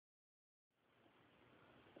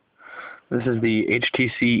This is the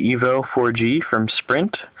HTC EVO 4G from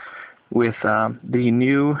Sprint with the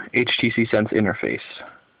new HTC Sense interface.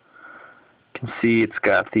 You can see it's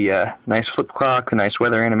got the nice Flipclock, the nice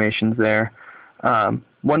weather animations there.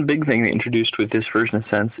 One big thing they introduced with this version of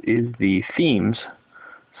Sense is the themes.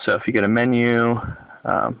 So if you go to menu,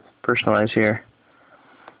 personalize here,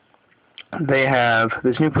 they have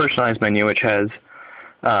this new personalized menu which has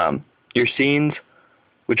your scenes,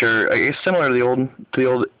 which are, I guess, similar to the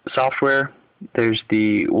old software. There's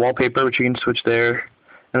the wallpaper, which you can switch there,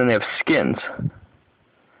 and then they have skins.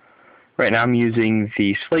 Right now I'm using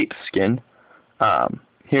the slate skin.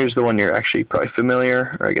 Here's the one you're actually probably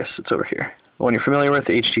familiar, or I guess it's over here. The one you're familiar with,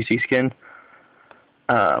 the HTC skin.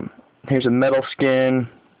 Here's a metal skin,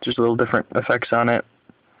 just a little different effects on it.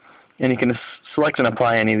 And you can select and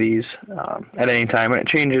apply any of these at any time, and it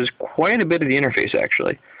changes quite a bit of the interface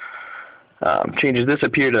actually. Changes this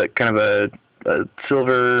up here to kind of a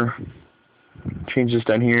silver, changes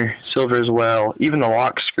down here, silver as well. Even the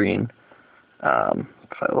lock screen, if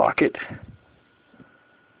I lock it,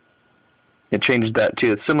 it changes that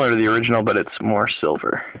too. It's similar to the original, but it's more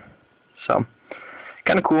silver. So,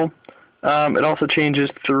 kind of cool. It also changes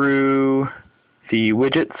through the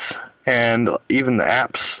widgets and even the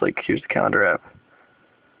apps, like here's the calendar app.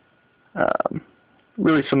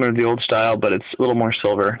 Really similar to the old style, but it's a little more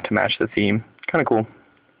silver to match the theme. Kind of cool.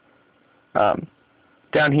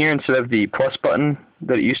 Down here, instead of the plus button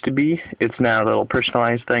that it used to be, it's now a little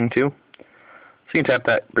personalized thing too. So you can tap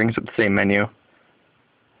that, brings up the same menu.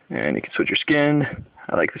 And you can switch your skin.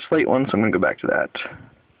 I like the slate one, so I'm going to go back to that.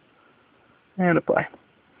 And apply.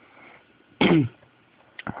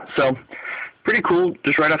 So, pretty cool.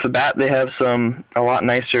 Just right off the bat, they have a lot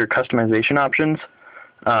nicer customization options.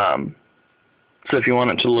 So if you want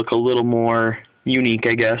it to look a little more unique,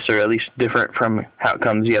 I guess, or at least different from how it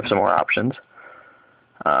comes, you have some more options.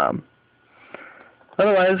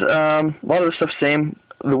 Otherwise, a lot of the stuff's same.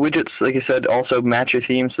 The widgets, like I said, also match your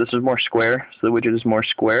theme, so this is more square. So the widget is more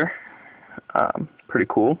square. Pretty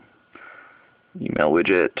cool. Email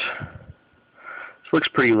widget. This looks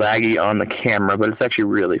pretty laggy on the camera, but it's actually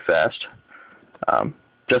really fast.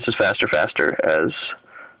 Just as fast or faster as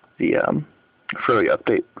the Froyo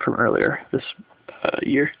update from earlier this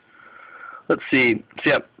year. Let's see. So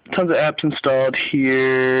yeah, tons of apps installed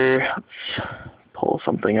here. Let's pull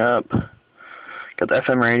something up. Got the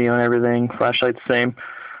FM radio and everything. Flashlight's the same.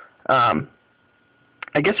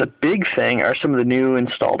 I guess a big thing are some of the new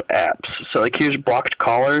installed apps. So like here's blocked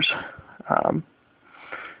callers.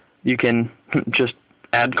 You can just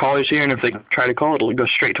add callers here, and if they try to call, it'll go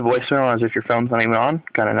straight to voicemail as if your phone's not even on.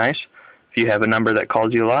 Kind of nice. If you have a number that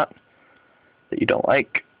calls you a lot that you don't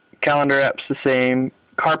like. Calendar app's the same.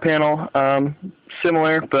 Car panel,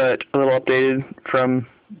 similar, but a little updated from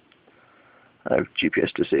I have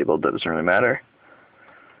GPS disabled, that doesn't really matter.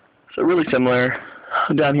 So really similar.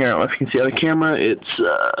 Down here, I don't know if you can see on the camera, it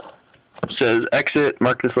says exit,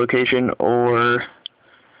 mark this location, or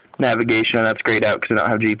navigation, and that's grayed out because I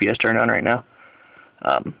don't have GPS turned on right now.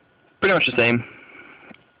 Pretty much the same.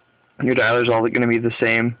 Your dialer's all going to be the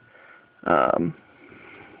same.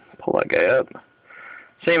 Pull that guy up.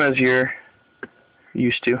 Same as you're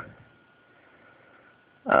used to.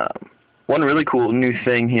 One really cool new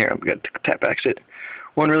thing here, I'm going to tap exit.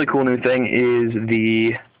 One really cool new thing is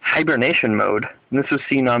the hibernation mode. And this was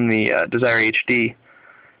seen on the Desire HD.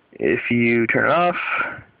 If you turn it off,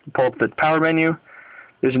 pull up the power menu,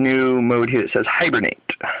 there's a new mode here that says hibernate.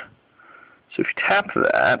 So if you tap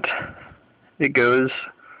that, it goes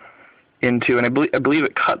into, and I believe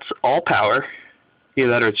it cuts all power.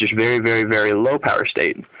 Either that or it's just very, very, very low power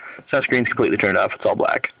state. So that screen's completely turned off, it's all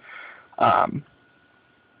black.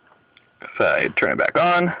 If I turn it back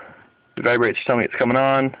on, it vibrates to tell me it's coming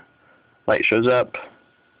on, light shows up,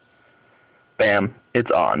 bam,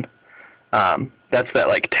 it's on. That's that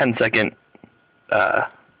like 10-second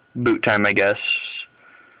boot time, I guess,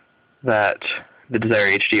 that the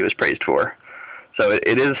Desire HD was praised for. So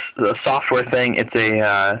it is a software thing. It's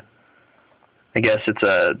a, I guess it's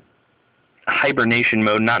a hibernation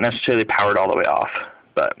mode, not necessarily powered all the way off,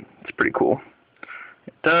 but it's pretty cool.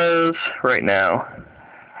 It does, right now,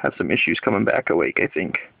 have some issues coming back awake, I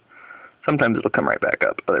think. Sometimes it'll come right back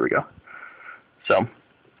up. Oh, there we go. So,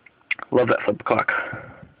 love that Flipclock.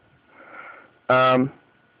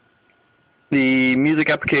 The music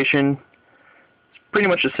application is pretty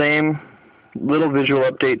much the same. Little visual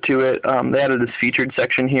update to it. They added this featured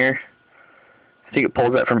section here. I think it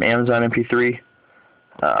pulls that from Amazon MP3.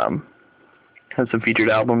 Has some featured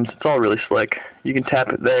albums. It's all really slick. You can tap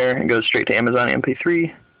it there and it goes straight to Amazon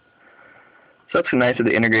MP3. So that's nice that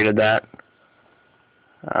they integrated that.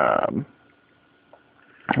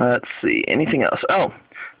 Let's see, anything else? Oh,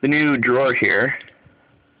 the new drawer here.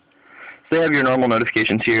 So they have your normal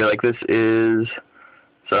notifications here, like this is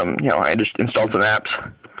some, I just installed some apps.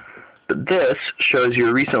 But this shows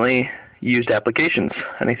your recently used applications,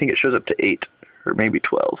 and I think it shows up to 8 or maybe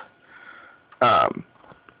 12.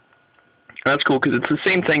 That's cool because it's the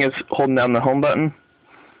same thing as holding down the home button,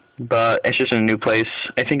 but it's just in a new place.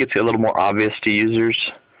 I think it's a little more obvious to users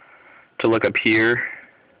to look up here.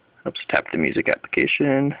 Oops, tap the music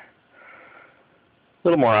application. A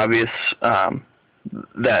little more obvious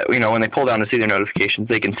that, when they pull down to see their notifications,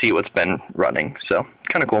 they can see what's been running. So,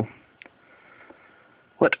 kind of cool.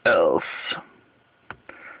 What else?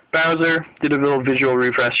 Browser, did a little visual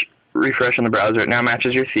refresh on the browser. It now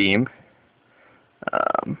matches your theme.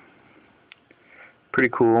 Pretty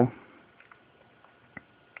cool.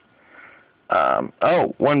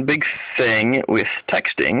 Oh, one big thing with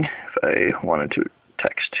texting, if I wanted to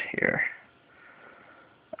text here,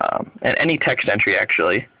 and any text entry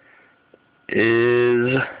actually,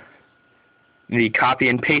 is the copy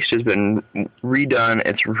and paste has been redone.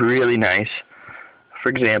 It's really nice. For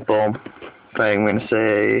example, if I'm going to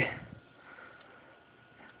say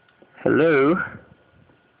hello,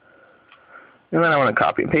 and then I want to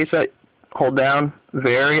copy and paste that, hold down,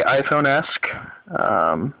 very iPhone-esque,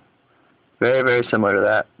 very, very similar to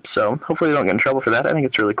that. So hopefully you don't get in trouble for that. I think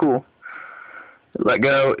it's really cool. Let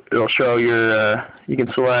go, it'll show your, you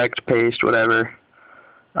can select, paste, whatever.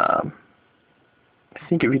 I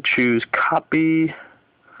think if you choose copy,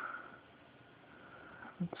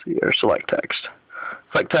 let's see, or select text.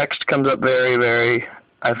 Select text comes up very, very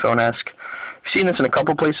iPhone-esque. I've seen this in a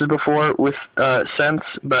couple places before with Sense,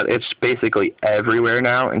 but it's basically everywhere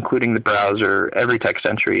now, including the browser, every text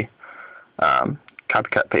entry, copy,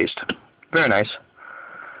 cut, paste. Very nice.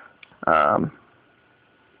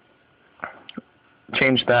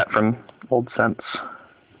 Changed that from old Sense.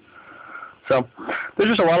 So there's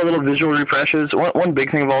just a lot of little visual refreshes. One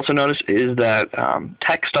big thing I've also noticed is that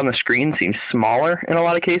text on the screen seems smaller in a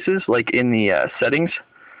lot of cases, like in the settings.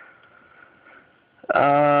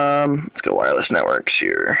 Let's go wireless networks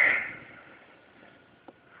here.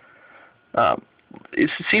 It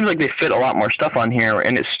seems like they fit a lot more stuff on here,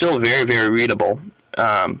 and it's still very, very readable.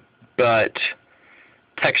 But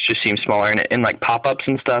text just seems smaller in like pop-ups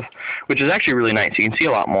and stuff, which is actually really nice. You can see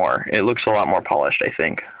a lot more. It looks a lot more polished, I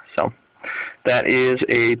think. So that is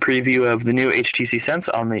a preview of the new HTC Sense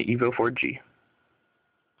on the EVO 4G.